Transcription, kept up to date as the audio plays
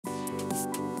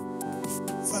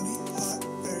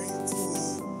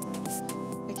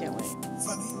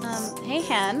Hey,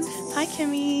 Han. Hi,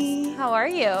 Kimmy. How are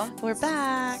you? We're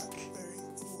back.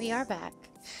 We are back.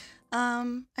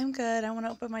 I'm good. I want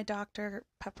to open my Dr.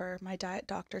 Pepper, my Diet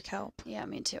Dr. Kelp. Yeah,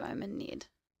 me too. I'm in need.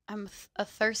 I'm a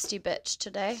thirsty bitch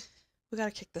today. We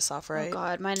gotta kick this off, right? Oh,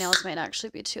 God. My nails might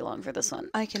actually be too long for this one.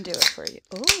 I can do it for you.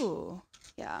 Ooh.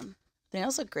 Yeah. The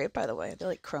nails look great, by the way. They're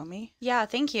like chromy. Yeah,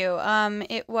 thank you.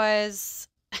 It was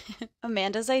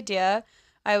Amanda's idea.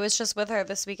 I was just with her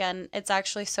this weekend. It's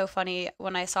actually so funny.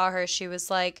 When I saw her, she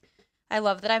was like, I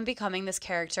love that I'm becoming this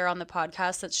character on the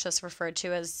podcast that's just referred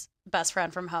to as best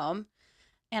friend from home.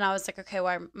 And I was like, okay,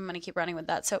 well, I'm going to keep running with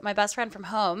that. So my best friend from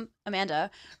home,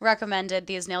 Amanda, recommended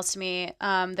these nails to me.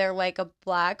 They're like a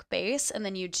black base, and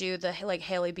then you do the like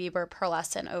Hailey Bieber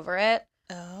pearlescent over it.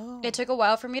 Oh. It took a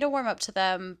while for me to warm up to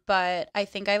them, but I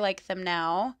think I like them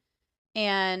now.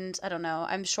 And I don't know.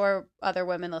 I'm sure other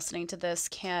women listening to this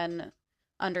can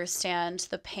understand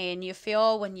the pain you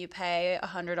feel when you pay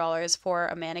 $100 for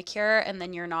a manicure and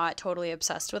then you're not totally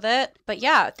obsessed with it. But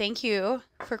yeah, thank you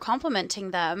for complimenting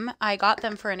them. I got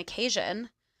them for an occasion.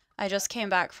 I just came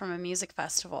back from a music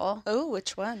festival. Oh,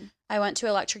 which one? I went to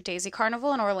Electric Daisy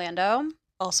Carnival in Orlando.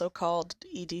 Also called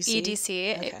EDC?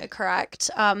 EDC, Okay.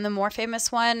 correct. The more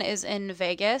famous one is in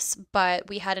Vegas, but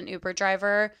we had an Uber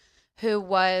driver who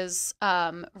was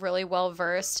really well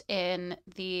versed in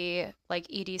the like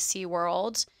EDC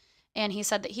world, and he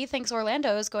said that he thinks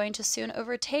Orlando is going to soon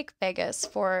overtake Vegas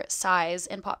for size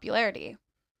and popularity.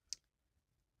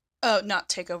 Oh, not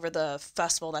take over the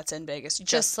festival that's in Vegas.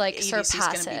 Just like EDC's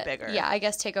surpass gonna it. be bigger. Yeah, I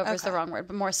guess take over is the Okay. wrong word,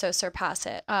 but more so surpass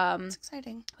it. It's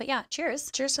exciting. But yeah, cheers.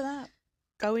 Cheers to that.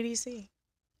 Go EDC.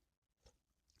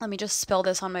 Let me just spill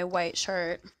this on my white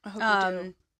shirt. I hope you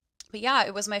do. But yeah,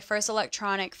 it was my first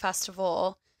electronic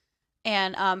festival,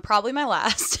 and probably my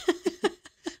last.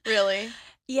 Really?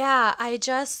 Yeah,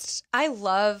 I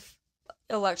love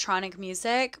electronic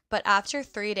music, but after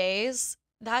 3 days,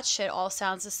 that shit all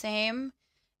sounds the same.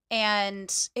 And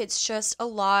it's just a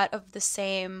lot of the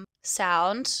same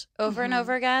sound over and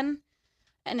over again.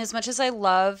 And as much as I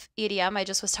love EDM, I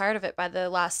just was tired of it by the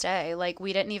last day. Like,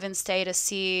 we didn't even stay to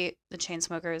see the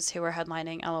Chainsmokers who were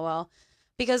headlining, LOL.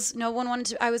 Because no one wanted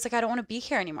to, I was like, I don't want to be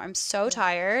here anymore. I'm so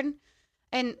tired.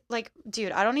 And like,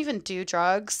 dude, I don't even do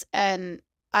drugs. And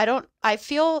I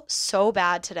feel so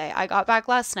bad today. I got back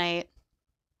last night.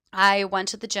 I went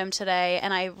to the gym today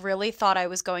and I really thought I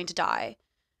was going to die.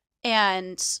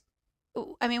 And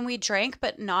I mean, we drank,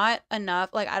 but not enough.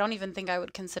 Like, I don't even think I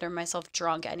would consider myself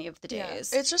drunk any of the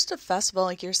days. Yeah. It's just a festival.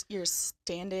 Like you're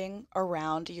standing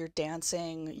around, you're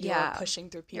dancing, you're pushing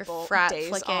through people You're frat days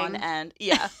flicking. on end.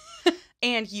 Yeah.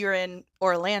 And you're in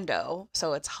Orlando,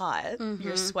 so it's hot.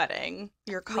 You're sweating.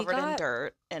 You're covered in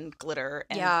dirt and glitter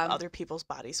and other people's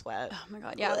body sweat. Oh my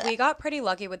God. Yeah. Blech. We got pretty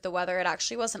lucky with the weather. It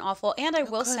actually wasn't awful. And I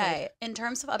will good. say, in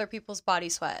terms of other people's body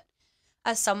sweat,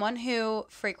 as someone who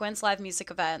frequents live music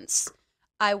events,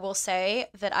 I will say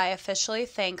that I officially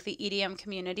think the EDM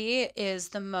community is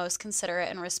the most considerate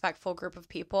and respectful group of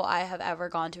people I have ever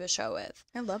gone to a show with.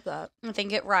 I love that. I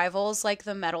think it rivals like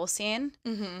the metal scene,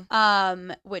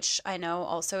 which I know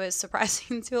also is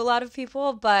surprising to a lot of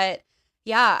people. But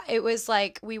yeah, it was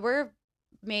like we were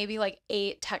maybe like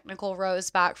 8 technical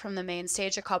rows back from the main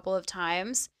stage a couple of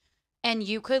times, and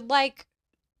you could like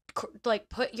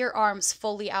put your arms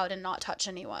fully out and not touch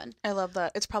anyone. I love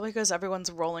that. It's probably because everyone's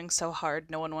rolling so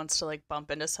hard, no one wants to like bump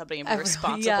into somebody and be Everyone-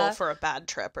 responsible for a bad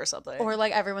trip or something. Or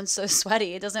like everyone's so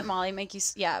sweaty. Doesn't Molly make you?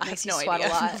 Yeah, it I makes have you no sweat idea.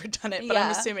 a lot. I've never done it, but Yeah.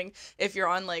 I'm assuming if you're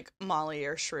on like Molly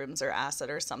or shrooms or acid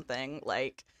or something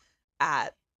like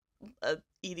at a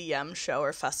EDM show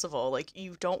or festival, like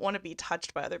you don't want to be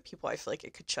touched by other people. I feel like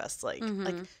it could just like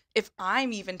if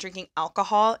I'm even drinking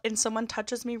alcohol and someone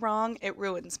touches me wrong, it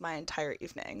ruins my entire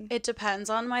evening. It depends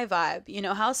on my vibe. You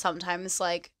know how sometimes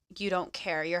like you don't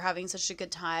care. You're having such a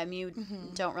good time. You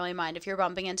don't really mind if you're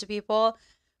bumping into people.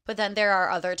 But then there are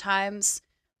other times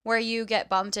where you get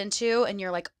bumped into and you're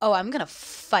like, oh, I'm going to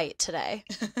fight today.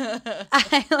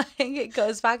 It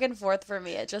goes back and forth for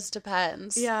me. It just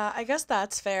depends. Yeah, I guess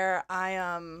that's fair.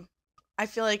 I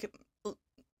feel like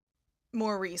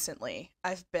more recently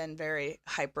I've been very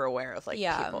hyper aware of like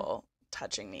people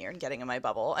touching me or getting in my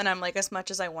bubble. And I'm like, as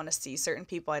much as I want to see certain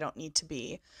people, I don't need to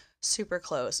be super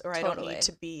close, or I don't need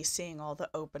to be seeing all the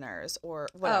openers or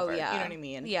whatever. Oh, yeah. You know what I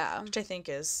mean? Yeah. Which I think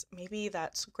is maybe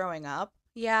that's growing up.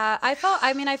 Yeah, I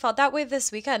felt that way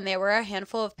this weekend. There were a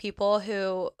handful of people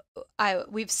who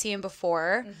we've seen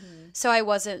before. So I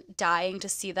wasn't dying to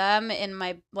see them. In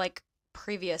my like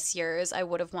previous years, I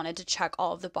would have wanted to check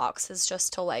all of the boxes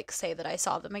just to like say that I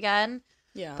saw them again.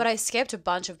 Yeah. But I skipped a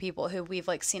bunch of people who we've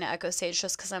like seen at Echo Stage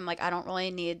just because I'm like, I don't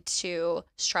really need to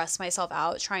stress myself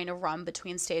out trying to run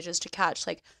between stages to catch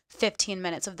like 15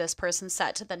 minutes of this person's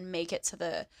set to then make it to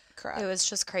the. Correct. It was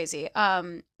just crazy.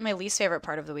 My least favorite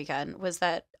part of the weekend was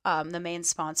that the main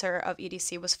sponsor of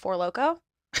EDC was Four Loko.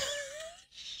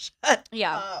 Shut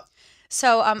Yeah. up.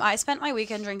 So I spent my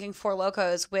weekend drinking Four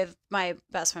Locos with my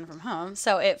best friend from home.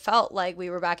 So it felt like we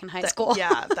were back in high school.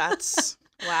 Yeah, that's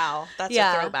wow. That's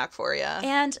a throwback for you.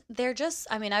 And they're just,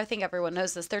 I mean, I think everyone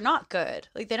knows this. They're not good.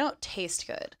 Like they don't taste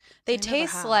good. They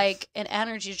taste like an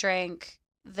energy drink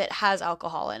that has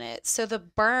alcohol in it. So the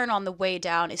burn on the way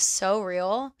down is so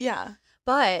real. Yeah.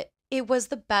 But it was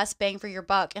the best bang for your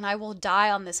buck. And I will die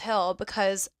on this hill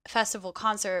because festival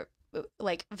concert,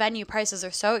 like venue prices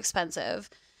are so expensive.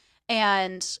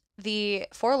 And the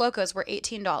Four Locos were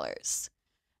 $18.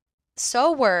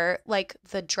 So were like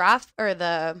the draft or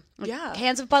the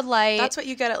cans of Bud Light. That's what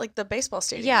you get at like the baseball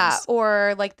stadiums. Yeah,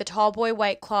 or like the Tall Boy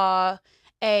White Claw.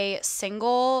 A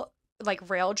single like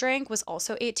rail drink was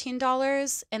also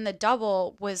 $18, and the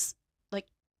double was like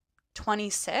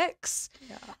 $26.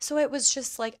 Yeah. So it was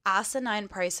just like asinine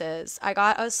prices. I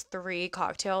got us 3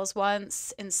 cocktails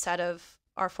once instead of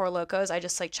our Four Locos. I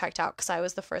just like checked out because I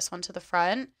was the first one to the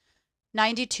front.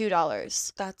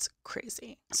 $92. That's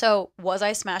crazy. So was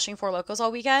I smashing Four Locos all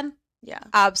weekend? Yeah.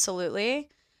 Absolutely.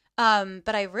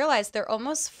 But I realized they're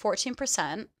almost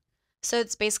 14%. So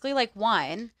it's basically like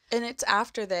wine. And it's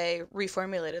after they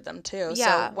reformulated them too.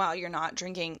 Yeah. So while you're not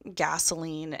drinking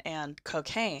gasoline and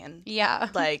cocaine, Yeah.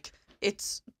 like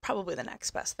it's probably the next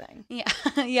best thing. Yeah.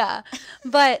 Yeah.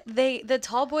 But the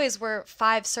tall boys were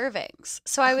 5 servings.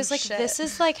 So I was like, shit. This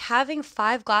is like having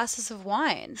 5 glasses of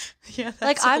wine. Yeah. That's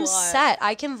Like a I'm lot. set.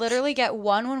 I can literally get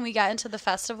one when we get into the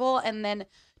festival and then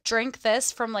drink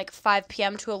this from like 5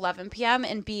 p.m. to 11 p.m.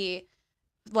 and be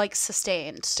like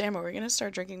sustained. Damn, are we going to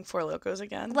start drinking Four Locos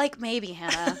again? Like maybe,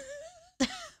 Hannah.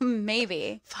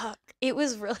 Maybe. Fuck. It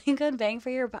was really good bang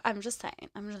for your buck. I'm just saying.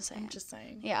 I'm just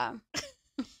saying. Yeah.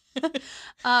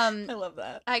 I love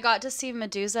that. I got to see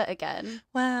Medusa again.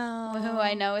 Wow. Who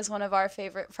I know is one of our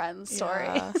favorite friends'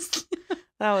 stories.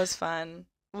 That was fun.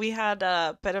 We had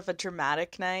a bit of a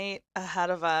dramatic night ahead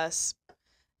of us,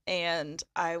 and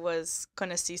I was going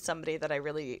to see somebody that I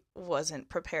really wasn't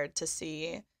prepared to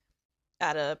see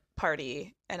at a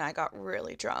party, and I got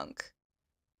really drunk.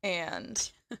 And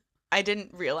I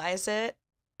didn't realize it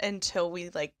until we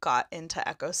like got into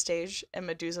Echo Stage and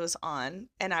Medusa was on,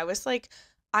 and I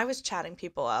was chatting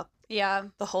people up. Yeah.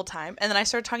 The whole time. And then I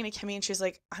started talking to Kimmy and she's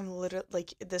like, I'm literally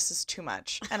like, this is too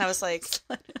much. And I was like,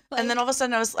 and then all of a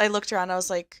sudden I looked around and I was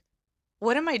like,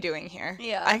 what am I doing here?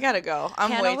 Yeah. I gotta go.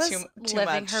 I'm Hannah way too living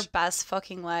much. her best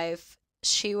fucking life.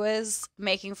 She was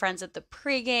making friends at the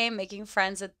pregame, making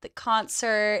friends at the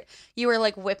concert. You were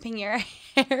like whipping your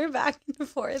hair back and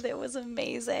forth. It was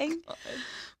amazing. God.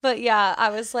 But yeah, I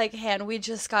was like, Han, we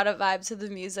just gotta vibe to the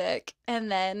music.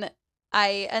 And then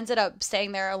I ended up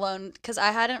staying there alone because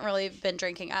I hadn't really been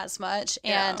drinking as much.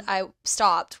 And I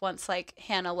stopped once like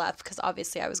Hannah left because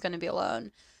obviously I was going to be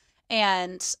alone.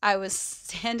 And I was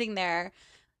standing there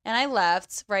and I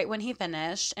left right when he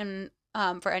finished. And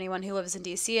for anyone who lives in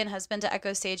DC and has been to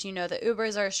Echo Stage, you know that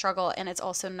Ubers are a struggle and it's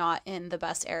also not in the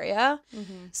best area.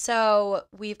 Mm-hmm. So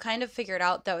we've kind of figured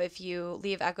out, though, if you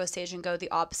leave Echo Stage and go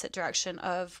the opposite direction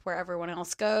of where everyone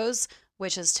else goes,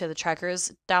 which is to the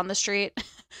Trekkers down the street,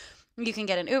 you can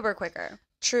get an Uber quicker.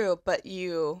 True, but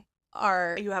you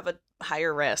have a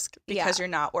higher risk because you're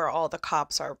not where all the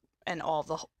cops are and all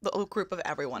the group of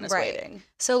everyone is waiting.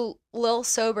 So Lil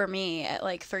Sober Me at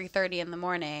like 3:30 in the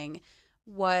morning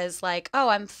was like, oh,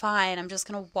 I'm fine. I'm just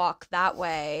going to walk that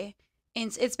way.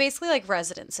 And it's basically like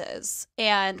residences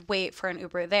and wait for an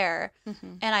Uber there.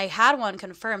 Mm-hmm. And I had one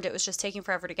confirmed. It was just taking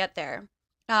forever to get there.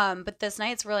 But this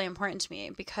night's really important to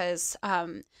me because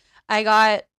I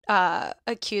got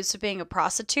accused of being a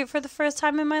prostitute for the first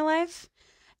time in my life.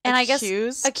 And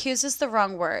accused? I guess accused is the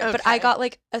wrong word, Okay. but I got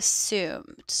like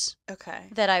assumed Okay.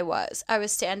 that I was. I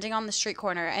was standing on the street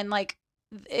corner and like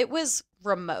it was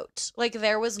remote. Like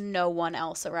there was no one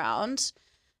else around.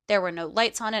 There were no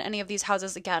lights on in any of these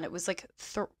houses. Again, it was like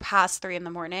past 3 in the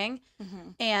morning. Mm-hmm.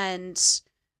 And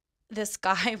this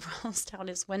guy rolls down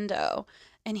his window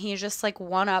and he just like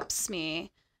one-ups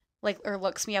me, like, or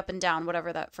looks me up and down,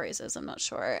 whatever that phrase is, I'm not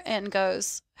sure, and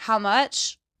goes, how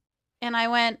much? And I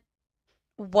went,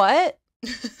 what?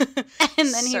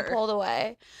 And then he pulled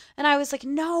away. And I was like,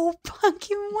 no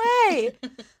fucking way.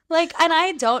 Like, and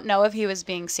I don't know if he was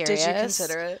being serious. Did you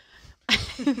consider it?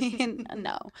 I mean,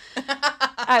 no.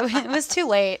 It was too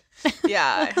late.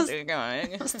 Yeah, I knew you were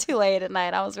going. It was too late at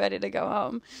night. I was ready to go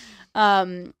home.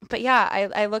 But yeah,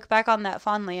 I look back on that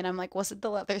fondly and I'm like, was it the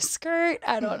leather skirt?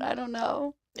 I don't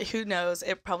know. Who knows?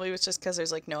 It probably was just because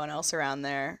there's like no one else around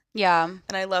there. Yeah.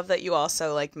 And I love that you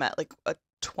also like met like a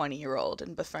 20-year-old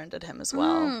and befriended him as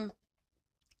well.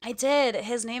 I did.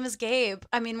 His name is Gabe.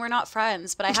 I mean, we're not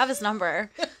friends, but I have his number.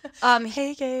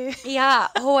 Hey, Gabe. Yeah.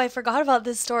 Oh, I forgot about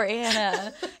this story,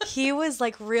 Anna. He was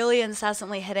like really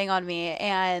incessantly hitting on me,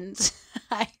 and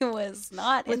I was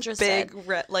not interested.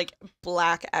 Big like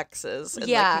black X's and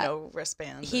like no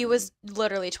wristbands. He was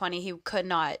literally 20. He could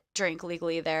not drink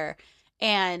legally there,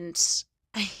 and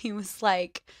he was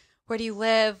like, "Where do you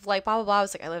live?" Like blah blah blah. I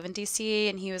was like, "I live in DC,"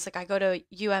 and he was like, "I go to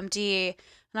UMD."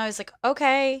 And I was like,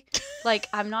 okay, like,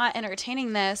 I'm not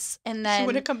entertaining this. And then you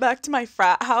want to come back to my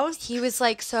frat house? He was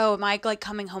like, so am I like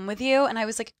coming home with you? And I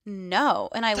was like, no.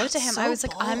 And I looked at him. So I was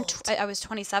like, bold. I was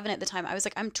 27 at the time. I was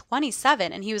like, I'm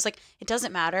 27. And he was like, it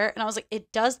doesn't matter. And I was like,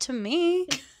 it does to me.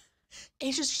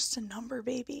 Age is just a number,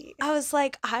 baby. I was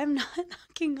like, I'm not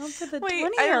knocking up with a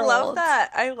 20-year-old. I love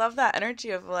that. I love that energy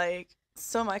of like,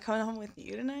 so am I coming home with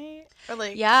you tonight? Or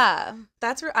like, yeah,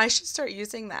 that's where I should start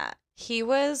using that. He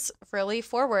was really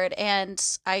forward, and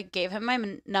I gave him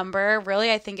my number.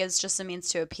 Really, I think it's just a means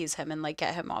to appease him and like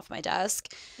get him off my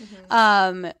desk.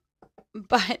 But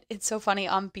it's so funny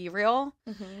on Be Real.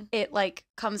 It like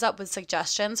comes up with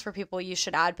suggestions for people you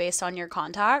should add based on your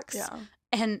contacts. Yeah.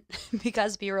 And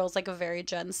because Be Real is like a very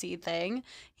Gen Z thing,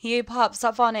 he pops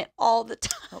up on it all the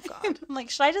time. Oh God! I'm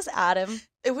like, should I just add him?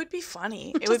 It would be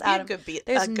funny. It would be a good beat.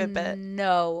 There's a good bit.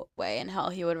 No way in hell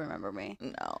he would remember me.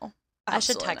 No. I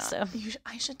should text him.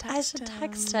 I should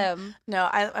text him. No,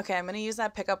 I'm going to use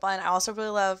that pickup line. I also really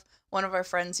love one of our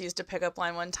friends used a pickup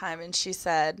line one time, and she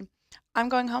said, "I'm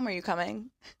going home. Are you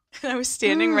coming?" And I was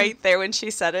standing right there when she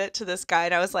said it to this guy,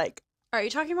 and I was like, "Are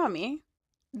you talking about me?"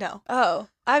 No. Oh,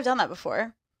 I've done that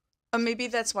before. Maybe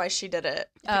that's why she did it.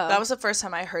 Oh. That was the first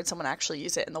time I heard someone actually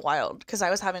use it in the wild, because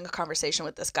I was having a conversation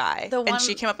with this guy, and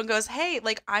she came up and goes, "Hey,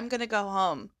 like, I'm going to go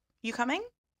home. You coming?"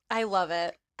 I love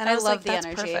it. And I love like, the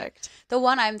energy. Perfect. The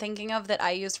one I'm thinking of that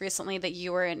I used recently that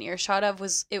you were in earshot of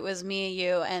was me,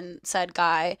 you, and said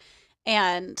guy.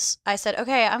 And I said,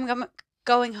 okay, I'm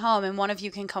going home and one of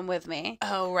you can come with me.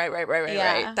 Oh, right.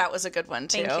 That was a good one,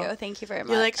 too. Thank you very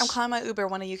much. You're like, I'm calling my Uber,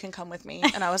 one of you can come with me.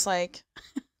 And I was like,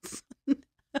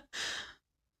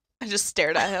 I just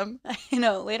stared at him. I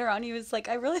know. Later on, he was like,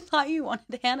 I really thought you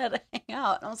wanted Hannah to hang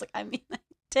out. And I was like, I mean, I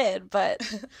did, but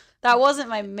that wasn't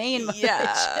my main motivation.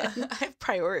 Yeah, I have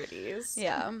priorities.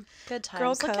 Yeah, good times.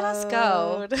 Girl Look at us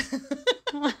go.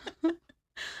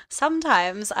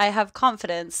 Sometimes I have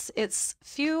confidence. It's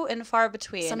few and far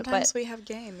between. Sometimes we have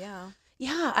game, yeah.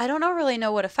 Yeah, I don't really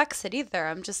know what affects it either.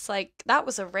 I'm just like, that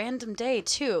was a random day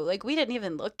too. Like, we didn't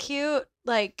even look cute.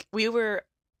 Like, we were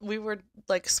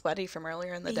like sweaty from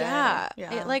earlier in the day. Yeah.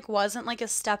 It like wasn't like a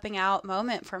stepping out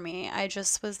moment for me. I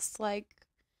just was like,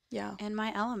 in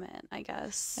my element, I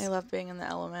guess. I love being in the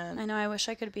element. I know. I wish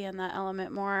I could be in that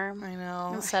element more. I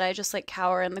know. Instead, I just like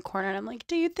cower in the corner and I'm like,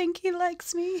 do you think he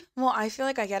likes me? Well, I feel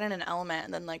like I get in an element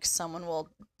and then like someone will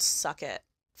suck it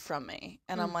from me.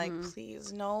 And I'm like,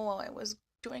 please, no, I was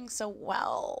doing so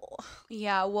well.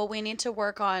 Yeah. Well, we need to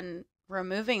work on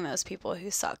removing those people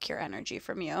who suck your energy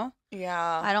from you.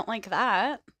 Yeah. I don't like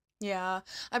that. Yeah.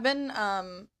 I've been,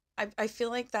 I feel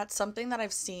like that's something that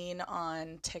I've seen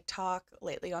on TikTok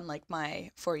lately on like my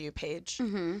For You page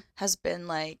has been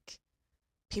like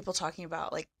people talking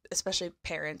about like, especially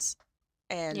parents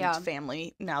and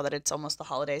family. Now that it's almost the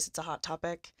holidays, it's a hot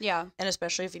topic. Yeah. And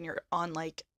especially if you're on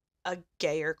like a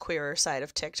gay or queer side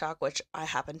of TikTok, which I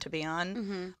happen to be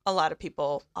on, a lot of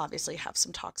people obviously have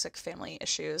some toxic family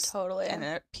issues. Totally.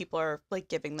 And people are like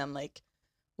giving them like,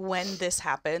 when this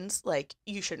happens, like,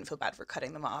 you shouldn't feel bad for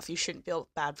cutting them off. You shouldn't feel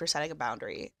bad for setting a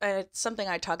boundary. It's something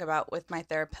I talk about with my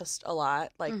therapist a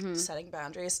lot, like setting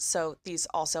boundaries. So these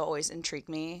also always intrigue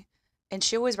me. And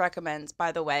she always recommends,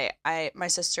 by the way, my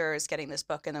sister is getting this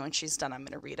book, and then when she's done, I'm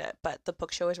going to read it. But the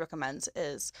book she always recommends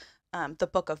is the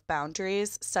Book of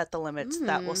Boundaries, Set the Limits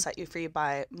That Will Set You Free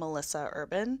by Melissa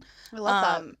Urban. I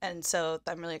love that. And so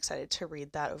I'm really excited to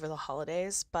read that over the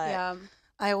holidays. But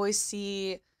I always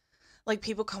see like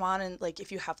people come on and like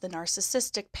if you have the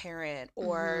narcissistic parent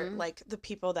or like the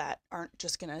people that aren't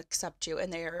just gonna accept you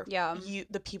and they're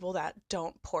the people that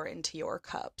don't pour into your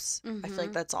cups. I feel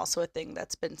like that's also a thing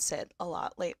that's been said a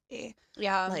lot lately.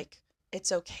 Yeah. Like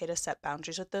it's okay to set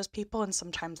boundaries with those people, and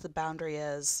sometimes the boundary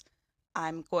is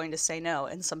I'm going to say no,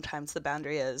 and sometimes the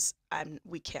boundary is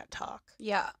we can't talk.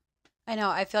 Yeah. I know.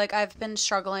 I feel like I've been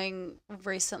struggling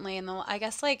recently I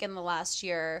guess like in the last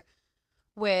year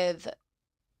with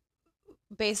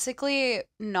basically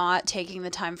not taking the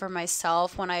time for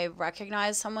myself when I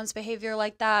recognize someone's behavior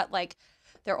like that. Like,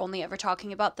 they're only ever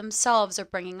talking about themselves or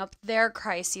bringing up their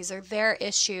crises or their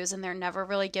issues, and they're never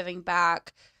really giving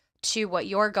back to what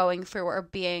you're going through or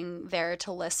being there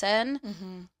to listen.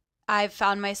 Mm-hmm. I've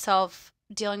found myself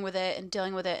dealing with it and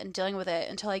dealing with it and dealing with it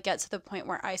until I get to the point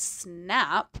where I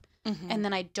snap, and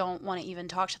then I don't want to even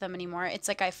talk to them anymore. It's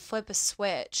like I flip a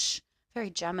switch. Very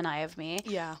Gemini of me.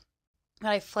 Yeah. But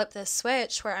I flip this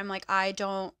switch where I'm like, I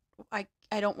don't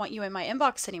want you in my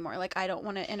inbox anymore. Like, I don't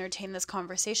want to entertain this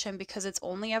conversation because it's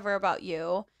only ever about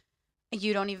you.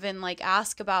 You don't even like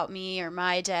ask about me or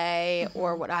my day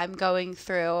or what I'm going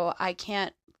through. I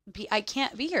can't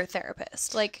be your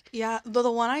therapist. Like, yeah,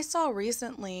 the one I saw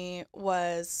recently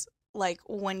was like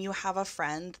when you have a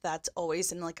friend that's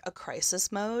always in like a crisis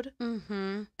mode,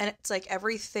 and it's like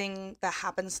everything that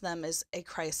happens to them is a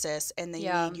crisis and they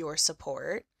need your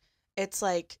support. It's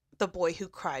like the boy who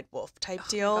cried wolf type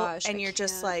deal. Gosh, and you're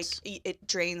just like, it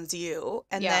drains you,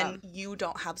 and then you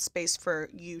don't have space for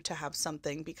you to have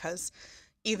something because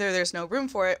either there's no room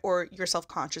for it or you're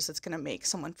self-conscious it's going to make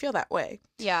someone feel that way.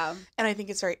 Yeah. And I think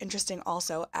it's very interesting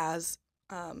also as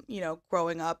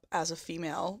growing up as a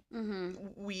female,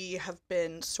 we have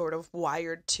been sort of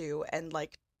wired to, and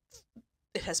like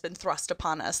it has been thrust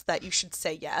upon us that you should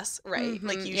say yes, right?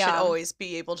 Like you should always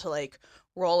be able to like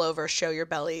roll over, show your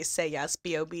belly, say yes,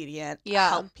 be obedient,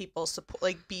 help people, support,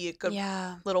 like be a good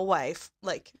little wife,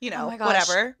 like, oh my gosh.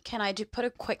 Whatever. Can I put a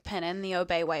quick pin in the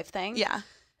obey wife thing? Yeah.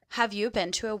 Have you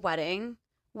been to a wedding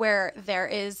where there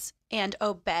is and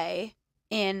obey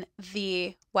in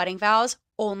the wedding vows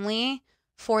only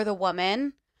for the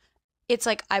woman? It's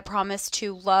like, I promise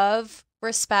to love,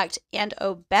 respect, and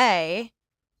obey.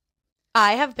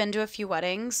 I have been to a few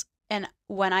weddings, and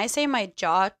when I say my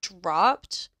jaw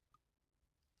dropped,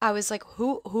 I was like,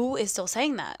 who is still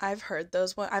saying that? I've heard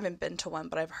those one. I haven't been to one,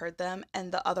 but I've heard them.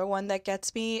 And the other one that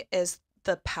gets me is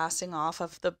the passing off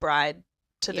of the bride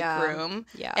to the groom.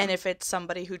 Yeah. And if it's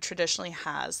somebody who traditionally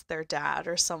has their dad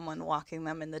or someone walking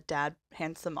them and the dad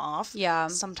hands them off. Yeah.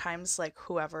 Sometimes like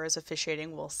whoever is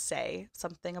officiating will say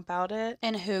something about it.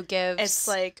 And who gives? It's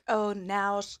like, oh,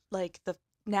 now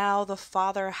the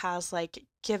father has like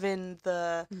given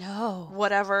the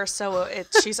whatever, so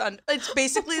it's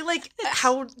basically like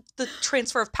how the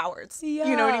transfer of powers,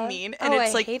 you know what I mean? And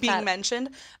it's like being mentioned.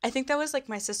 I think that was like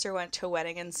my sister went to a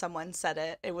wedding and someone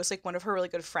said it was like one of her really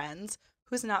good friends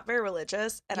who's not very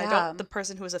religious, and the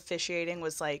person who was officiating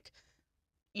was like,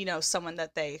 someone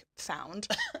that they found.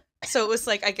 So it was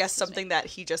like, I guess something that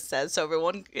he just said. So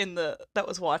everyone that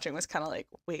was watching was kind of like,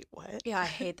 wait, what? Yeah, I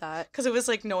hate that. Because it was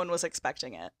like no one was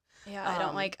expecting it. Yeah, I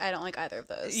don't like either of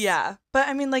those. Yeah, but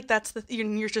I mean, like that's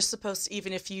you're just supposed to,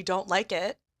 even if you don't like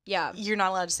it, you're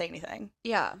not allowed to say anything.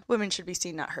 Yeah, women should be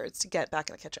seen, not heard. To get back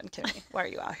in the kitchen, Kimmy, why are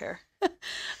you out here?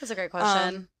 That's a great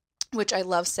question. Which I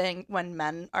love saying when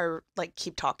men are like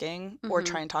keep talking or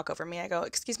try and talk over me. I go,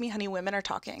 excuse me, honey, women are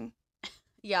talking.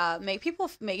 Yeah,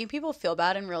 making people feel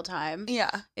bad in real time. Yeah,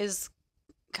 is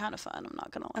kind of fun. I'm not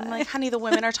gonna lie. I'm like, honey, the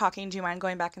women are talking. Do you mind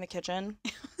going back in the kitchen?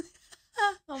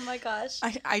 Oh my gosh.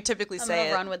 I typically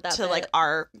say it to like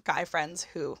our guy friends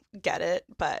who get it,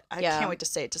 but I can't wait to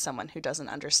say it to someone who doesn't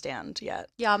understand yet.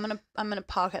 Yeah, I'm gonna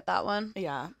pocket that one.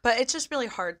 Yeah, but it's just really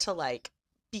hard to like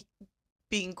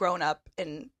being grown up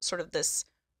in sort of this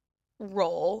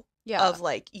role of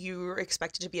like you're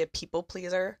expected to be a people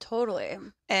pleaser. Totally.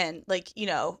 And like,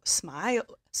 smile.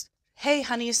 Hey,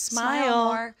 honey, smile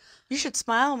more. You should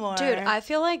smile more. Dude, I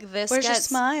feel like this Where's your gets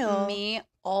smile? Me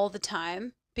all the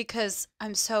time because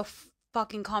I'm so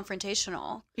fucking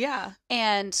confrontational. Yeah.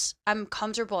 And I'm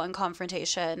comfortable in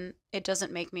confrontation. It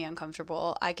doesn't make me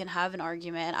uncomfortable. I can have an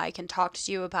argument. I can talk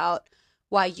to you about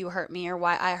why you hurt me or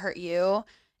why I hurt you.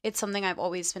 It's something I've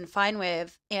always been fine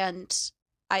with. And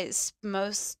I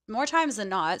more times than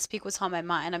not speak what's on my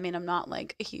mind. I mean, I'm not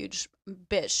like a huge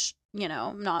bitch,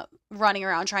 I'm not running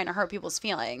around trying to hurt people's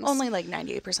feelings. Only like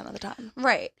 98% of the time.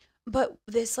 Right. But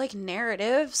this like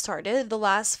narrative started the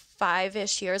last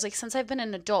 5-ish years, like since I've been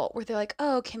an adult, where they're like,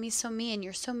 oh, Kimmy's so mean,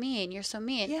 you're so mean, you're so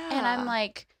mean. Yeah. And I'm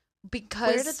like,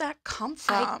 because where did that come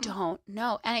from? I don't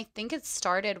know. And I think it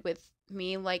started with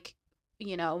me like,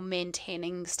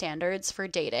 maintaining standards for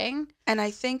dating. And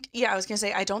I think, I was going to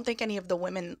say, I don't think any of the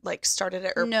women like started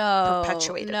it or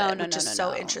perpetuated it, which is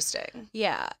so interesting.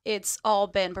 Yeah. It's all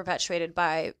been perpetuated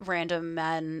by random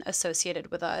men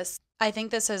associated with us. I think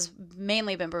this has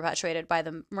mainly been perpetuated by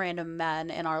the random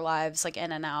men in our lives, like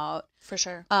in and out. For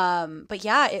sure. But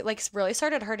yeah, it like really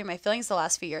started hurting my feelings the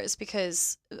last few years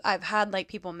because I've had like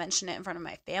people mention it in front of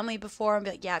my family before and be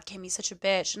like, yeah, Kimmy's such a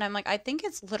bitch. And I'm like, I think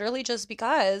it's literally just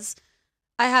because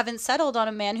I haven't settled on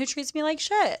a man who treats me like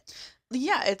shit.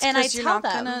 Yeah, it's because you're not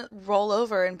going to roll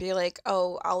over and be like,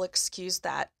 oh, I'll excuse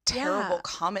that terrible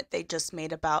comment they just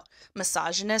made about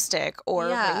misogynistic or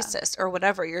racist or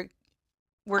whatever.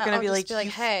 We're going to be like,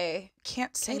 hey,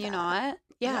 can't say can you not?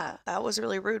 Yeah. That was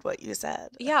really rude what you said.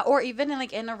 Yeah, or even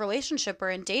like in a relationship or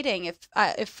in dating,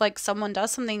 if like someone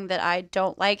does something that I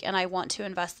don't like and I want to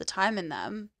invest the time in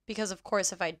them, because of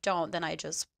course if I don't, then I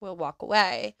just will walk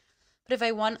away. But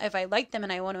if I like them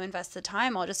and I want to invest the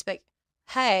time, I'll just be like,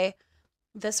 hey,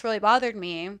 this really bothered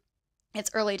me.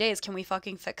 It's early days. Can we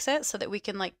fucking fix it so that we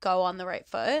can like go on the right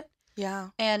foot? Yeah.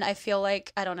 And I feel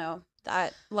like, I don't know,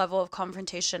 that level of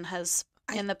confrontation has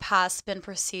in the past been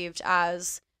perceived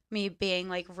as me being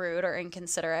like rude or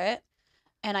inconsiderate.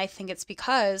 And I think it's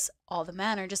because all the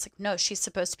men are just like, no, she's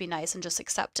supposed to be nice and just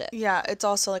accept it. Yeah, it's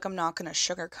also like I'm not going to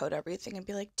sugarcoat everything and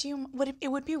be like, it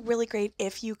would be really great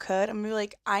if you could. I'm going to be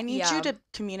like, I need you to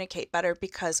communicate better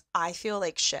because I feel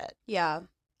like shit. Yeah.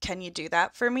 Can you do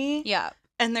that for me? Yeah.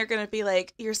 And they're going to be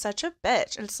like, you're such a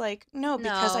bitch. And it's like, no,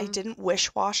 because I didn't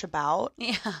wish-wash about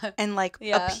and like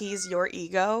appease your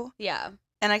ego. Yeah.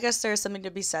 And I guess there's something to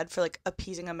be said for like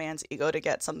appeasing a man's ego to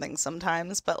get something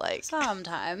sometimes, but like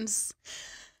sometimes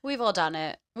we've all done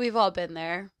it. We've all been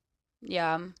there.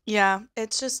 Yeah. Yeah,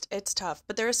 it's tough.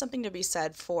 But there is something to be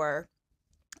said for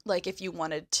like if you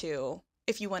wanted to,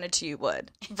 you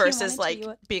would. Versus like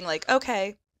being like,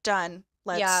 okay, done.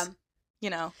 Let's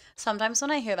Sometimes when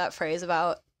I hear that phrase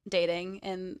about dating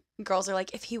and girls are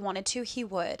like, if he wanted to, he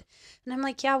would. And I'm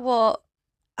like, yeah, well,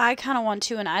 I kind of want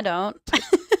to and I don't.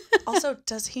 Also,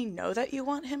 does he know that you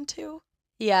want him to?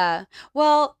 Yeah.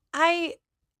 Well,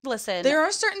 listen. There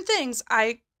are certain things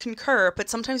I concur,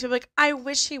 but sometimes you're like, I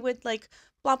wish he would like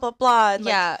blah, blah, blah. And,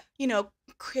 like,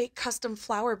 create custom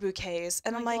flower bouquets.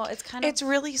 And I'm like, well, it's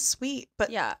really sweet,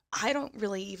 but I don't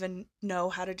really even know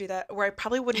how to do that, or I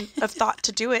probably wouldn't have thought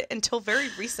to do it until very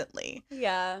recently.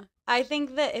 Yeah. I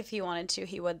think that if he wanted to,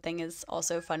 he would thing is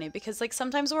also funny because like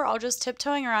sometimes we're all just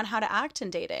tiptoeing around how to act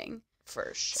in dating.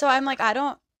 For sure. So I'm like,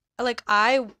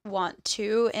 I want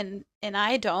to and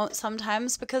I don't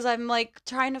sometimes because I'm like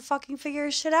trying to fucking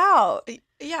figure shit out.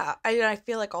 Yeah. I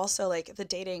feel like also like the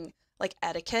dating like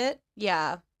etiquette.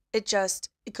 Yeah. It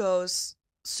goes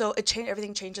so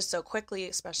everything changes so quickly,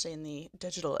 especially in the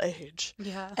digital age.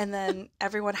 Yeah. And then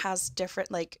everyone has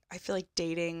different like I feel like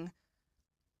dating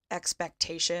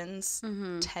expectations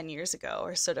 10 years ago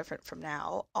are so different from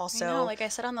now. Also, I know, like I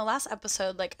said on the last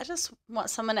episode, like I just want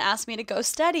someone to ask me to go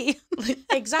steady.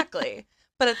 Exactly.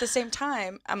 But at the same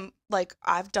time, I'm like,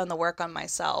 I've done the work on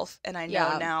myself and I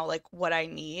know now like what I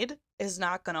need is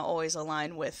not going to always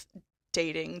align with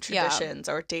dating traditions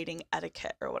or dating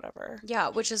etiquette or whatever. Yeah,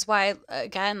 which is why,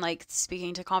 again, like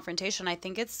speaking to confrontation, I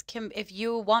think if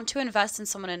you want to invest in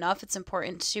someone enough, it's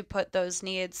important to put those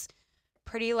needs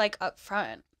pretty like up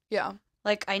front. Yeah.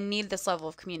 Like, I need this level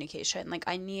of communication. Like,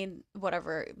 I need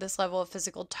this level of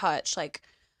physical touch. Like,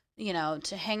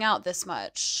 to hang out this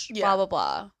much. Blah, blah,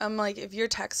 blah. I'm like, if you're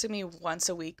texting me once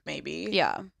a week, maybe.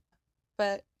 Yeah.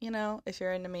 But, if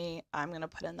you're into me, I'm going to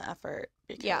put in the effort.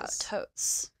 Because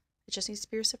totes. It just needs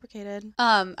to be reciprocated.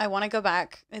 I want to go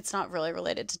back. It's not really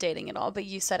related to dating at all, but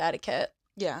you said etiquette.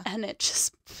 Yeah. And it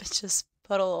just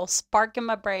put a little spark in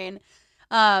my brain.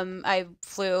 I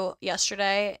flew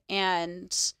yesterday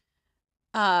and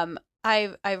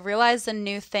I realized a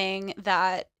new thing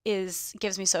that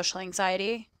gives me social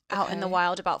anxiety out in the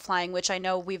wild about flying, which I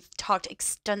know we've talked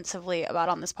extensively about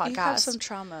on this podcast. You have some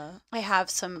trauma. I have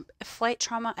some flight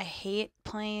trauma. I hate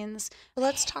planes. Well,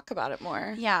 let's talk about it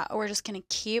more. Yeah, we're just going to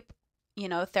keep,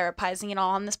 therapizing it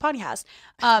all on this podcast.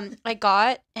 I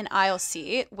got an aisle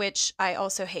seat, which I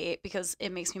also hate because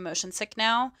it makes me motion sick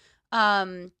now.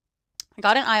 I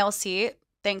got an aisle seat.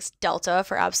 Thanks, Delta,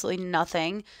 for absolutely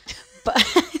nothing.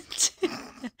 But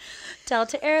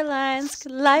Delta Airlines,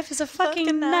 life is a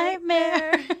fucking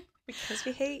nightmare. Because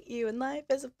we hate you and life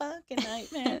is a fucking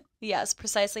nightmare. Yes,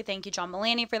 precisely. Thank you, John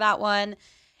Mulaney, for that one.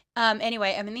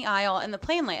 Anyway, I'm in the aisle and the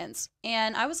plane lands.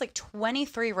 And I was like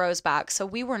 23 rows back, so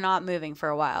we were not moving for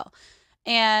a while.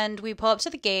 And we pull up to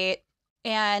the gate.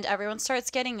 And everyone starts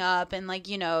getting up. And like,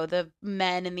 the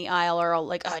men in the aisle are all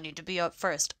like, I need to be up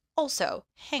first. Also,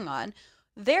 hang on.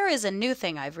 There is a new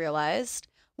thing I've realized.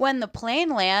 When the plane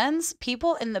lands,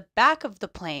 people in the back of the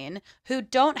plane who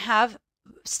don't have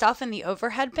stuff in the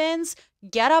overhead bins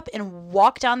get up and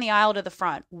walk down the aisle to the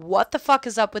front. What the fuck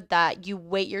is up with that? You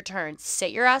wait your turn.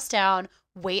 Sit your ass down.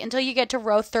 Wait until you get to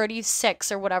row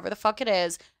 36 or whatever the fuck it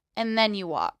is. And then you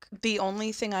walk. The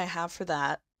only thing I have for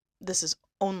that, this is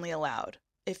only allowed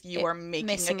if you are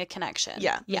missing a connection.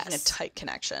 Yeah, making a tight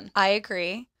connection. I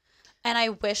agree. And I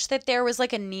wish that there was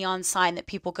like a neon sign that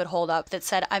people could hold up that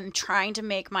said, I'm trying to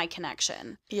make my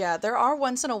connection. Yeah, there are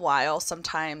once in a while,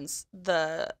 sometimes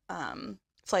the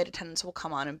flight attendants will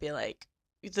come on and be like,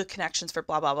 the connections for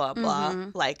blah, blah, blah, blah,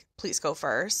 like, please go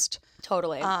first.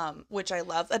 Totally. Which I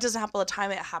love. That doesn't happen all the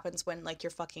time. It happens when, like, you're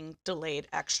fucking delayed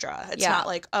extra. It's not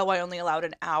like, oh, I only allowed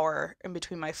an hour in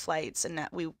between my flights and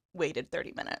that we waited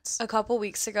 30 minutes. A couple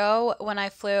weeks ago when I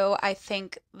flew, I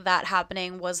think that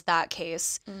happening was that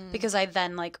case because I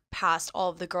then, like, passed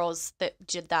all of the girls that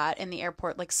did that in the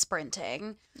airport, like,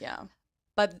 sprinting. Yeah.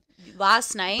 But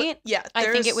last night,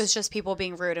 I think it was just people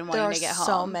being rude and wanting to get home.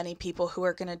 There are so many people who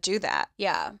are going to do that.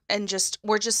 Yeah. And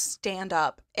we're just stand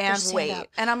up and wait.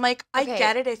 And I'm like, I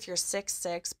get it if you're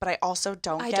 6'6", but I also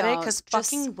don't get it because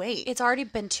fucking wait. It's already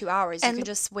been 2 hours. You can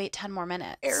just wait 10 more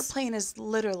minutes. Airplane is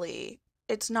literally,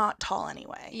 it's not tall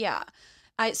anyway. Yeah.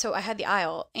 So I had the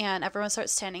aisle and everyone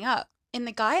starts standing up. And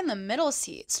the guy in the middle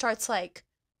seat starts like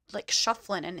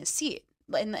shuffling in his seat.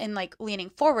 And like leaning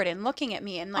forward and looking at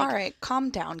me and like, all right,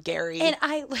 calm down, Gary. And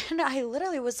I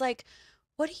literally was like,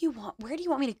 what do you want? Where do you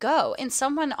want me to go? And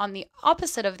someone on the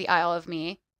opposite of the aisle of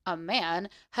me, a man,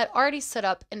 had already stood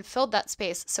up and filled that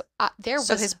space. So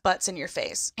so his butt's in your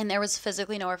face. And there was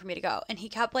physically nowhere for me to go. And he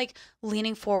kept like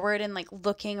leaning forward and like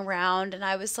looking around. And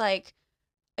I was like,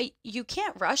 you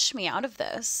can't rush me out of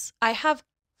this. I have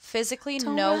physically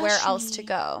nowhere else to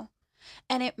go.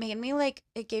 And it made me like,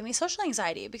 it gave me social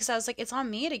anxiety because I was like, it's on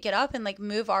me to get up and like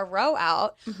move our row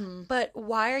out. But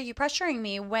why are you pressuring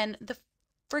me when the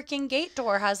freaking gate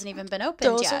door hasn't even been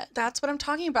opened yet? That's what I'm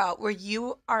talking about, where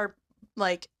you are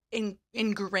like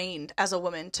ingrained as a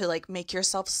woman to like make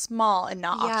yourself small and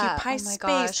not occupy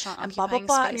space and blah, blah,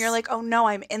 blah. And you're like, oh no,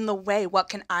 I'm in the way. What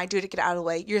can I do to get out of the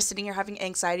way? You're sitting here having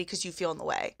anxiety because you feel in the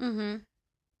way.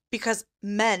 Because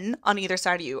men on either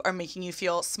side of you are making you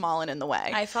feel small and in the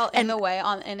way. I felt in the way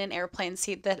in an airplane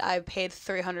seat that I paid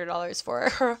 $300 for.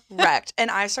 Correct. And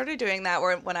I started doing that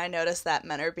when I noticed that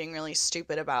men are being really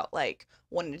stupid about like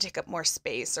wanting to take up more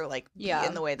space or like be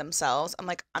in the way themselves. I'm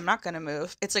like, I'm not going to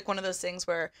move. It's like one of those things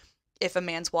where if a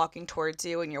man's walking towards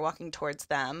you and you're walking towards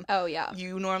them,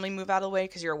 you normally move out of the way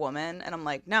because you're a woman. And I'm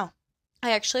like, no.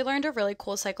 I actually learned a really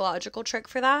cool psychological trick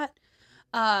for that.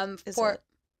 Is it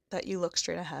that you look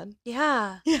straight ahead?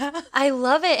 Yeah. I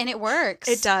love it, and it works.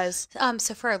 It does.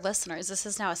 So for our listeners, this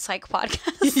is now a psych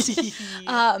podcast.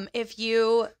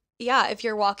 If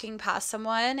you're walking past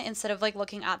someone, instead of like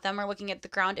looking at them or looking at the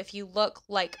ground, if you look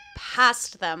like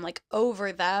past them, like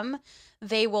over them,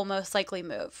 they will most likely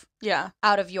move. Yeah.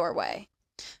 Out of your way.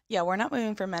 Yeah, we're not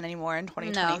moving for men anymore in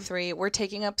 2023. No. We're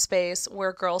taking up space.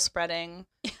 We're girl spreading.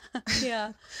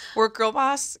 Yeah. We're girl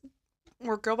boss.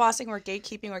 We're girl bossing, we're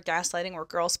gatekeeping, we're gaslighting, we're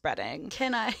girl spreading.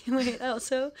 Can I wait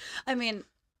also? I mean,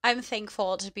 I'm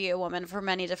thankful to be a woman for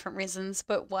many different reasons,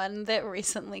 but one that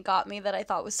recently got me that I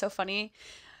thought was so funny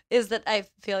is that I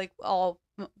feel like all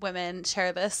women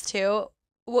share this too.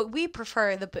 We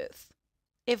prefer the booth.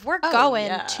 If we're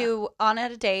going on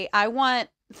a date, I want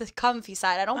the comfy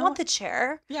side. I don't want the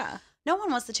chair. Yeah. No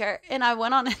one wants the chair. And I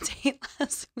went on a date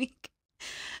last week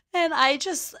and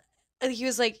he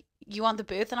was like, you want the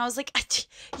booth? And I was like,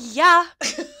 yeah.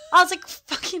 I was like,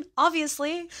 fucking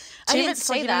obviously. I didn't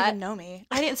say that. You don't even know me.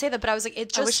 I didn't say that, but I was like,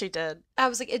 I wish you did. I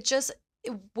was like, it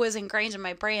was ingrained in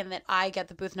my brain that I get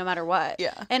the booth no matter what.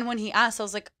 Yeah. And when he asked, I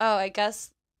was like, oh, I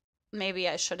guess maybe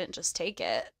I shouldn't just take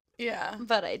it. Yeah.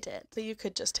 But I did. But you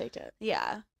could just take it.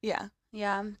 Yeah. Yeah.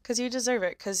 Yeah. Because you deserve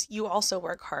it. Because you also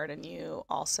work hard and you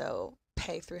also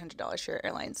pay $300 for your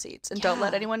airline seats, and don't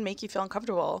let anyone make you feel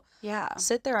uncomfortable. Yeah.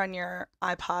 Sit there on your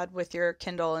iPod with your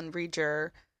Kindle and read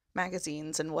your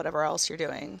magazines and whatever else you're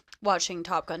doing. Watching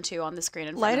Top Gun 2 on the screen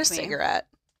in front Light of me. Light a cigarette.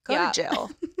 Go to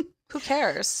jail. Who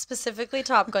cares? Specifically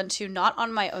Top Gun 2, not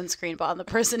on my own screen, but on the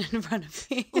person in front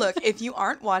of me. Look, if you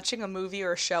aren't watching a movie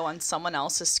or a show on someone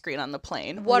else's screen on the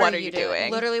plane, what are you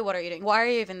doing? Literally, what are you doing? Why are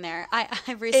you even there? I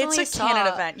recently saw... It's a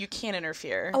canon event. You can't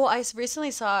interfere. Oh, I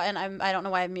recently saw, and I don't know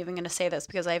why I'm even going to say this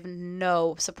because I have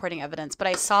no supporting evidence, but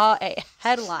I saw a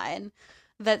headline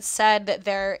that said that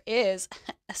there is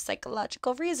a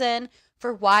psychological reason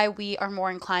for why we are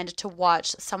more inclined to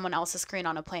watch someone else's screen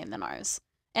on a plane than ours.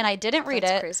 And I didn't read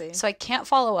it, crazy. So I can't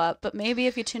follow up. But maybe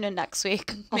if you tune in next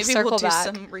week, maybe we'll do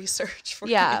some research for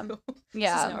you. Yeah. This is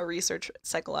now a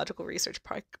psychological research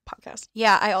podcast.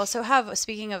 Yeah, I also have,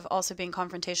 speaking of also being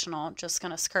confrontational, just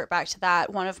going to skirt back to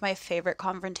that. One of my favorite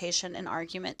confrontation and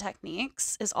argument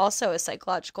techniques is also a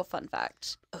psychological fun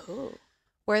fact. Oh.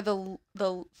 Where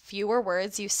the fewer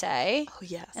words you say,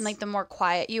 and like the more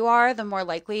quiet you are, the more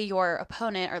likely your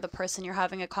opponent or the person you're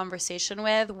having a conversation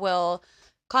with will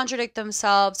contradict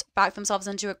themselves, back themselves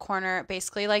into a corner,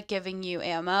 basically like giving you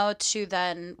ammo to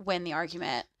then win the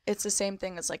argument. It's the same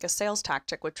thing as like a sales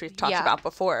tactic, which we've talked about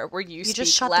before, where you speak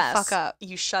just shut less. the fuck up.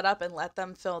 You shut up and let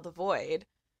them fill the void,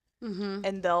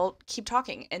 and they'll keep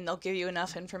talking, and they'll give you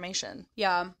enough information.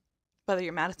 Yeah. Whether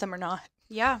you're mad at them or not.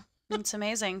 Yeah. It's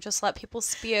amazing. Just let people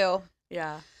spew.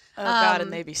 Yeah. Oh, God,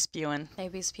 and they be spewing. They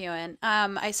be spewing.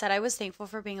 I said I was thankful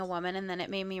for being a woman, and then it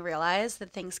made me realize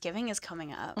that Thanksgiving is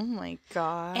coming up. Oh, my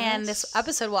God. And this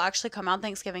episode will actually come out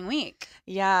Thanksgiving week.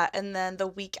 Yeah, and then the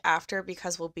week after,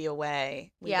 because we'll be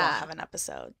away, we won't have an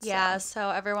episode. So. Yeah, so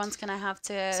everyone's going to have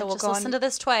to we'll just listen to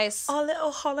this twice. Our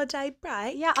little holiday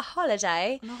break. Yeah, a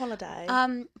holiday. On a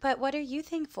holiday. But what are you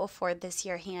thankful for this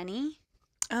year, Hanny?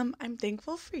 I'm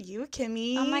thankful for you,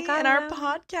 Kimmy. Oh my God, and our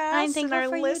podcast. I'm thankful and our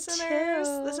for listeners. you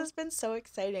too. This has been so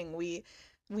exciting.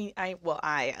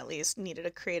 I at least needed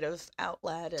a creative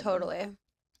outlet. And, Totally.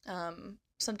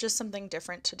 Something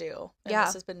different to do. And yeah.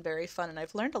 This has been very fun, and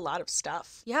I've learned a lot of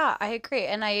stuff. Yeah, I agree.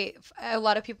 And a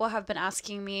lot of people have been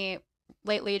asking me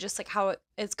lately just like how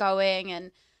it's going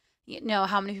and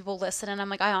how many people listen, and I'm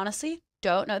like, I honestly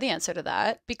don't know the answer to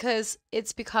that because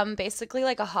it's become basically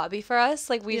like a hobby for us.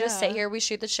 Like we just sit here, we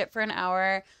shoot the shit for an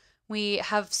hour. We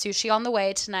have sushi on the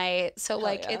way tonight. So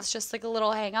it's just like a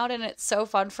little hangout, and it's so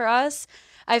fun for us.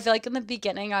 I feel like in the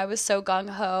beginning I was so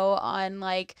gung-ho on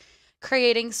like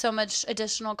creating so much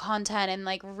additional content and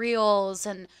like reels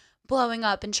and blowing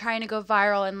up and trying to go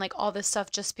viral and like all this stuff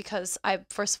just because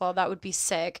first of all, that would be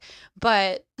sick.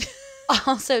 But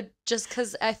also just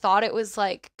because I thought it was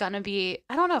like gonna be,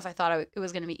 I don't know if I thought it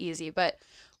was gonna be easy, but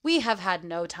we have had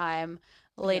no time,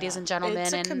 ladies and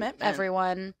gentlemen, and commitment.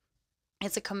 Everyone.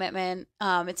 It's a commitment.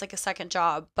 It's like a second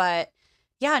job. But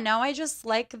yeah, now I just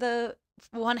like the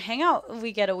one hangout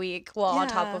we get a week. Well, on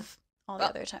top of all the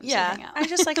other times we hang out. I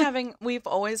just like we've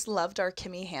always loved our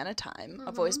Kimmy Hannah time.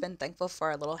 I've always been thankful for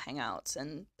our little hangouts,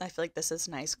 and I feel like this is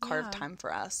nice carved time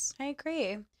for us. I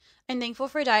agree. I'm thankful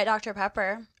for Diet Dr.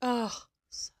 Pepper. Oh,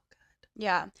 so good.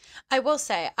 Yeah. I will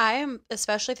say, I am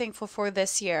especially thankful for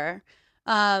this year,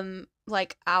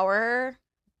 like our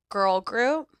girl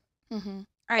group.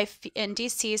 In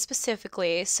DC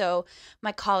specifically, so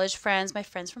my college friends, my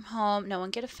friends from home, no one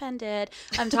get offended.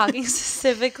 I'm talking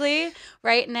specifically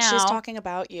right now. She's talking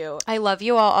about you. I love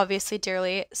you all, obviously,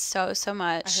 dearly, so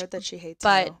much. I heard that she hates you.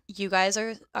 But you guys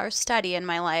are steady in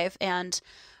my life, and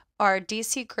our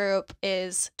DC group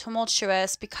is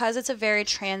tumultuous because it's a very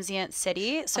transient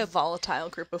city. So a volatile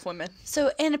group of women. So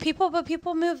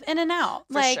people move in and out.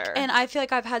 For sure. And I feel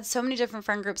like I've had so many different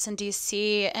friend groups in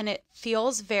DC, and it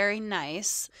feels very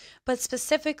nice. But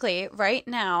specifically right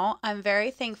now, I'm very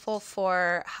thankful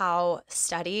for how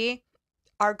steady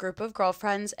our group of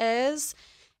girlfriends is.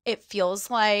 It feels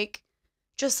like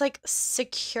just like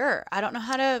secure. I don't know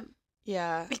how to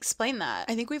explain that.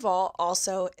 I think we've all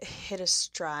also hit a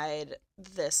stride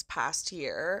this past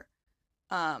year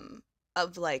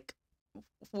of like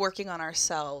working on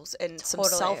ourselves and some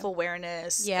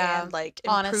self-awareness and like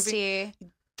honesty,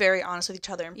 very honest with each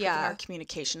other, improving our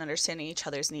communication, understanding each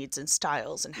other's needs and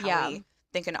styles and how we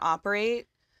think and operate.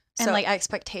 And like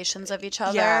expectations of each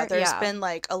other. Yeah, there's been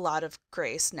like a lot of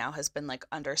grace now has been like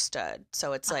understood.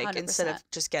 So it's like 100%. Instead of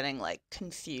just getting like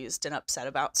confused and upset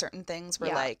about certain things,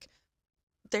 we're like,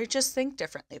 they just think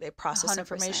differently. They process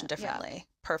information differently. Yeah.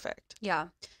 Perfect. Yeah.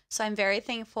 So I'm very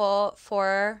thankful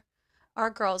for our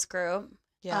girls group.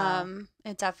 Yeah.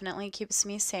 It definitely keeps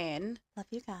me sane. Love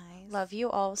you guys. Love you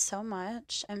all so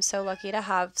much. I'm so lucky to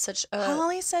have such a...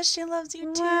 Holly says she loves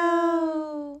you too.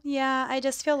 Wow. Yeah, I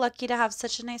just feel lucky to have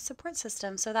such a nice support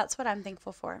system. So that's what I'm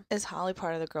thankful for. Is Holly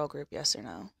part of the girl group, yes or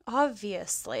no?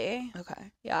 Obviously.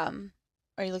 Okay. Yeah.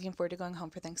 Are you looking forward to going home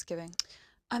for Thanksgiving?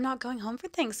 I'm not going home for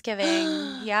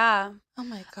Thanksgiving. Yeah. Oh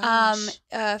my gosh.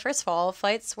 First of all,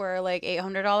 flights were like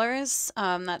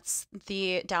 $800. That's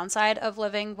the downside of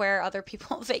living where other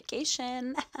people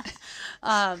vacation.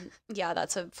 Yeah,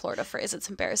 that's a Florida phrase. It's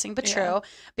embarrassing, but true,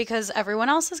 because everyone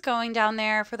else is going down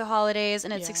there for the holidays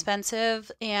and it's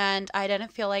expensive, and I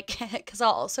didn't feel like it because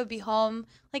I'll also be home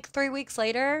like 3 weeks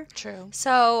later. True.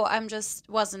 So I'm just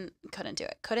couldn't do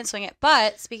it. Couldn't swing it.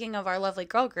 But speaking of our lovely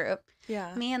girl group,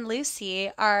 me and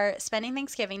Lucy are spending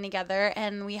Thanksgiving together,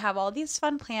 and we have all these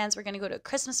fun plans. We're going to go to a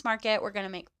Christmas market. We're going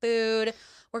to make food.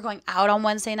 We're going out on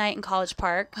Wednesday night in College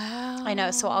Park. Wow. I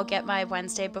know. So I'll get my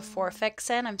Wednesday before fix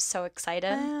in. I'm so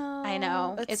excited. Wow. I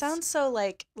know. It sounds so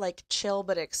like chill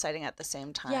but exciting at the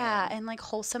same time. Yeah, and like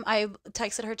wholesome. I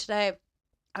texted her today.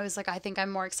 I was like, I think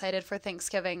I'm more excited for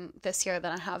Thanksgiving this year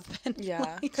than I have been.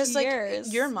 Yeah, because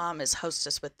your mom is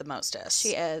hostess with the mostest. She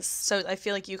is. So I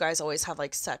feel like you guys always have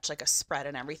like such like a spread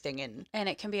and everything, and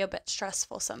it can be a bit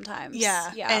stressful sometimes.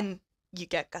 Yeah, and you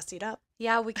get gussied up.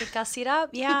 Yeah, we get gussied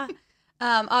up. Yeah.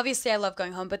 Obviously I love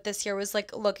going home, but this year was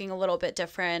like looking a little bit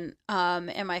different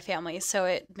in my family, so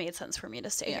it made sense for me to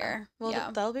stay here. Well,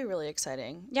 that'll be really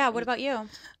exciting. Yeah, what about you?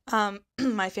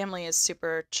 My family is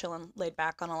super chill and laid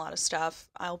back on a lot of stuff.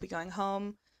 I'll be going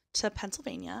home to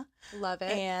Pennsylvania. Love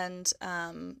it. And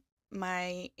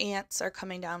my aunts are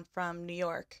coming down from New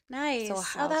York. Nice. So we'll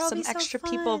have some extra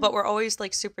people, but we're always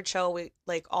like super chill. We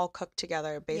like all cook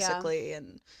together basically,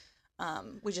 and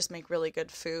we just make really good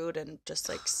food and just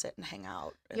like sit and hang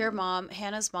out. Your mom,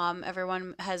 Hannah's mom,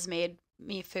 everyone has made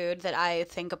me food that I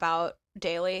think about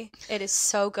daily. It is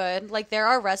so good. Like there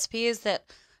are recipes that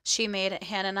she made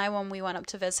Hannah and I when we went up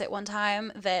to visit one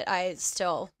time that I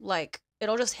still like,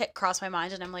 it'll just cross my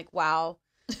mind and I'm like, wow,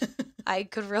 I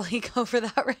could really go for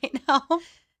that right now.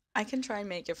 I can try and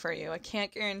make it for you. I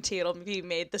can't guarantee it'll be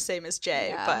made the same as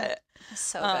Jay, but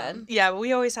so good. Yeah,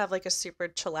 we always have like a super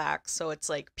chillax, so it's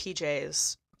like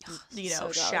PJs, you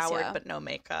know, so showered but no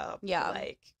makeup. Yeah,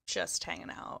 like just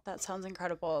hanging out. That sounds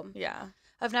incredible. Yeah,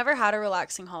 I've never had a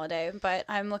relaxing holiday, but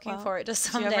I'm looking forward to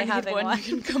someday having one. You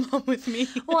can come home with me.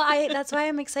 Well, that's why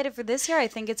I'm excited for this year. I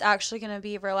think it's actually going to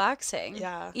be relaxing.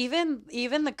 Yeah, even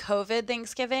the COVID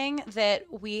Thanksgiving that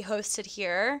we hosted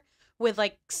here with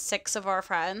like 6 of our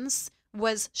friends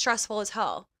was stressful as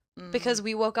hell because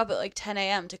we woke up at like 10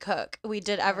 a.m. to cook. We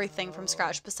did everything from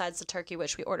scratch besides the turkey,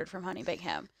 which we ordered from Honey Baked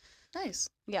Ham. Nice.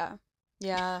 Yeah.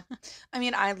 Yeah. I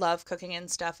mean, I love cooking and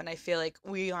stuff, and I feel like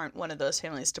we aren't one of those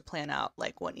families to plan out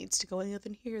like what needs to go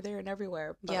in here, there, and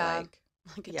everywhere. But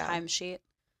like a timesheet.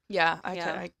 Yeah.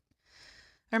 I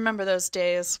remember those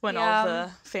days when all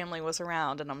the family was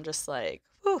around, and I'm just like,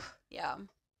 whew. Yeah.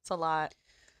 It's a lot.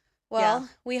 Well,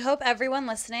 we hope everyone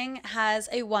listening has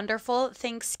a wonderful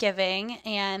Thanksgiving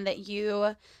and that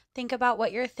you think about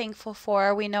what you're thankful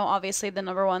for. We know obviously the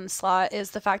number one slot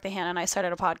is the fact that Hannah and I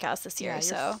started a podcast this year.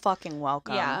 Yeah, you're fucking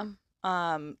welcome. Yeah.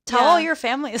 Tell all your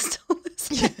family is still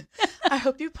listening. I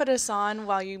hope you put us on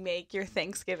while you make your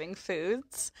Thanksgiving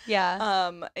foods. Yeah.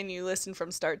 And you listen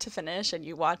from start to finish and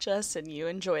you watch us and you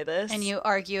enjoy this. And you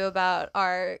argue about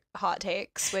our hot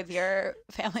takes with your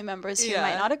family members who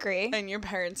might not agree. And your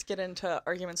parents get into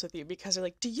arguments with you because they're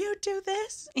like, do you do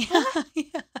this? Yeah.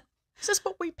 Is this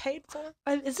what we paid for?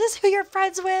 Is this who you're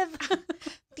friends with?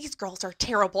 These girls are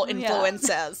terrible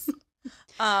influences.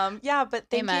 But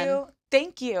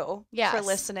thank you for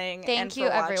listening and for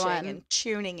watching everyone. And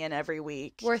tuning in every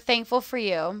week. We're thankful for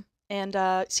you. And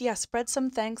spread some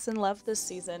thanks and love this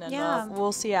season. And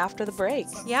we'll see you after the break.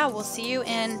 Yeah, we'll see you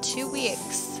in 2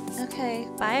 weeks. Okay.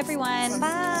 Bye, everyone.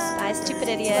 Bye. Bye, stupid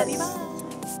idiots. Love you, bye.